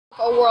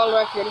A world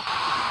record.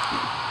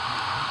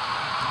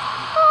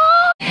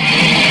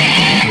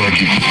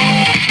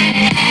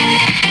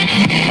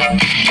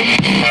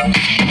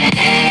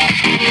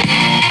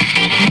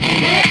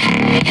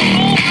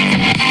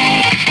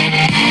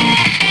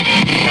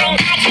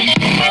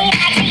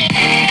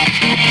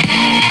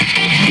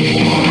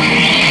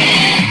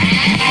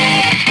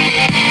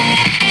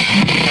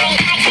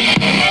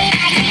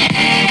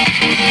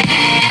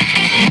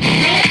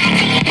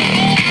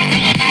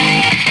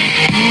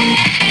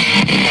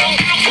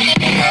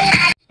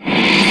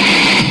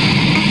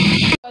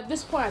 At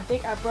this point, I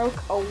think I broke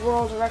a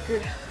world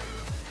record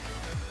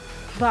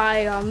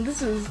by,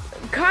 this is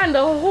kind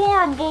of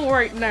horrible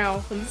right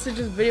now. And this is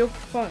just video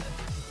for fun.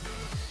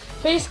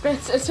 Basically,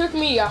 it took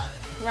me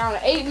around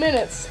 8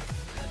 minutes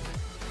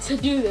to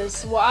do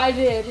this. What I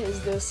did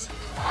is this.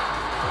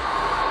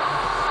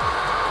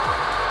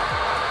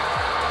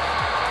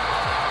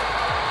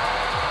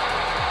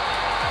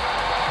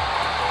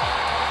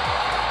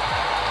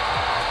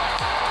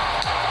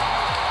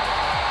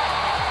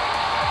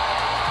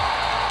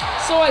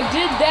 So I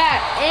did that,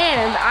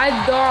 and I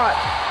thought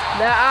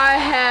that I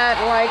had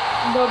like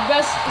the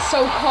best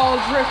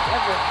so-called drift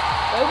ever.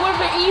 It would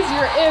have been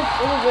easier if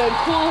it would have been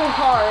cool and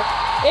hard.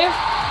 If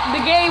the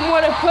game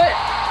would have put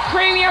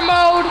premium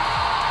mode,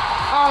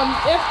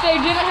 if they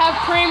didn't have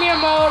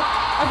premium mode,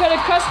 I could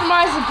have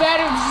customized the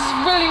bed. It's this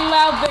really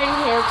loud thing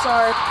here,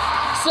 sorry.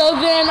 So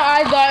then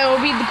I thought it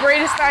would be the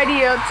greatest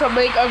idea to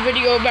make a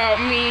video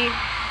about me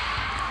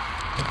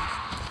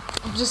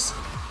just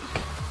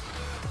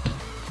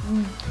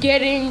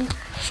getting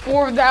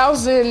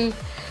 4,000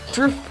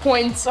 drift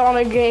points on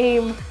a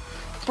game,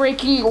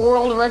 breaking a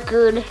world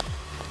record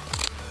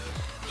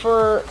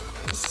for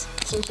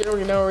some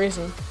really no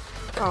reason.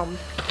 I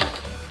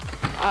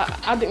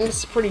think this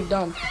is pretty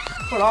dumb,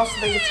 but I also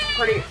think it's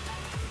pretty.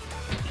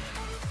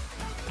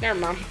 Never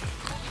mind.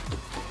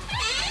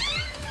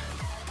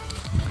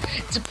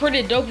 It's a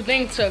pretty dope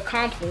thing to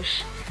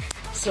accomplish.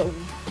 So,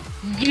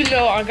 you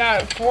know, I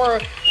got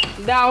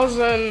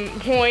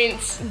 4,000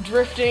 points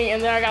drifting,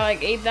 and then I got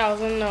like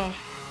 8,000, no,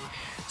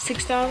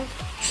 6,000,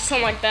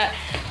 something like that,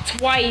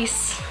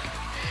 twice.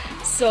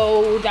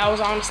 So that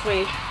was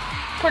honestly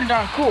pretty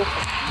darn cool.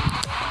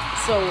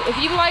 So if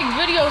you like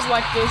videos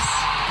like this,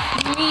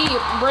 me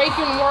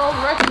breaking world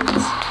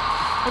records,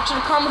 make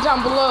sure to comment down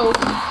below,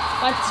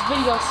 like this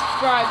video,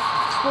 subscribe,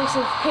 post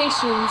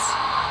notifications,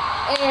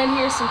 and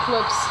here's some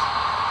clips.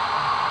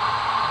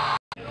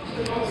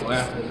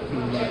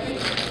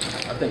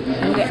 I think we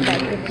get back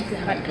to the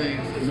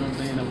things, you know what I'm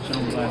saying? I'm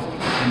showing like,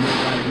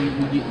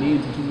 we get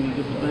into too many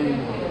different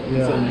things.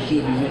 Yeah. So it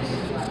should be this.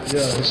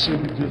 Yeah, it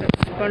should be good.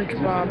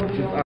 SpongeBob.